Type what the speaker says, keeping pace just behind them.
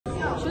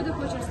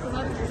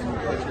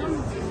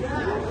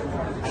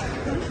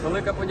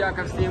велика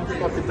подяка всім,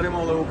 хто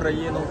підтримували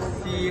Україну,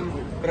 всім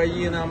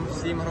країнам,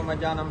 всім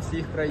громадянам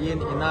всіх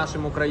країн і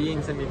нашим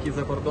українцям, які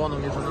за кордоном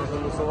і за нас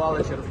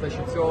голосували через те,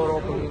 що цього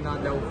року війна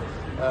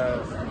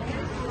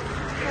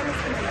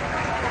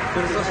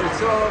через те, що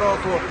цього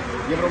року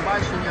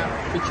Євробачення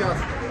під час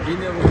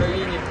війни в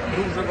Україні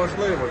дуже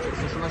важливо, через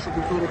те, що нашу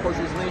культуру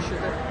хочуть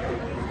знищити.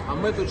 А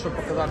ми тут, щоб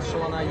показати, що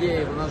вона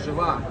є, і вона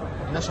жива,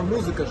 і наша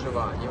музика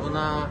жива, і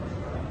вона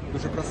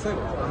дуже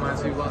красива, вона має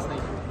свій власний,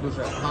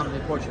 дуже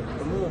гарний почерк.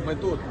 Тому ми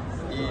тут,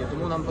 і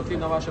тому нам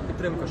потрібна ваша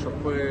підтримка, щоб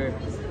ви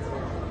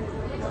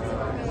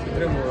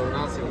підтримували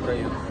нас і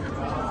Україну.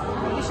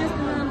 І щось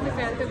нам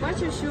таке, ти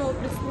бачив, що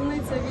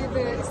представниця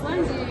від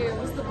Ісландії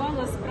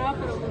виступала з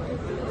прапором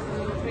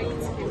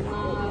українським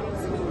на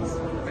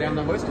розповів? Прямо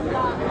на виступі?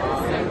 Так.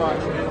 Не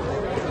бачу.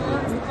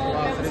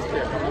 Клас,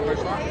 респект. Вона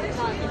прийшла?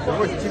 Так.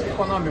 Ось тільки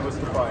по намі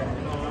виступає.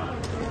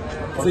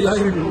 Це я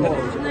їм був.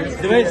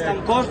 Дивись, там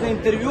кожне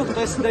інтерв'ю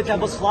хтось сидить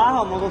або з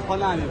флагом, або в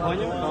панамі,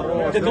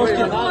 поняв? Ти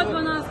трошки От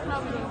вона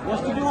справді. Я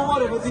ж тобі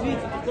говорю, ви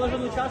дивіться,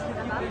 кожен учасник,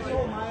 який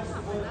прийшов, має з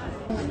собою.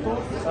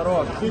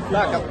 Хорош.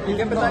 Так, а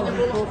яке питання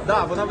було?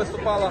 Так, вона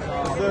виступала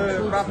з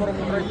прапором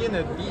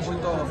України, більше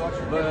того,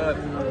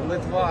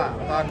 Литва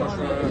також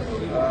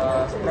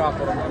з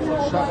прапором,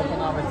 США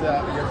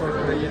виконавиця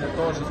якоїсь країни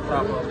теж з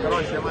прапором.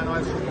 Коротше, я маю на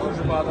увазі, що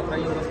дуже багато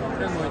країн нас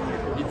підтримують,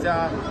 і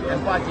ця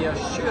емпатія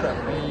щира,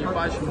 ми її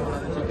бачимо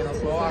не тільки на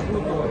словах,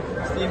 тому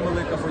всім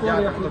велика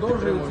подяка, хто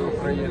підтримує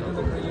Україну.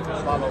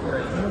 Слава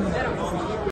Україні!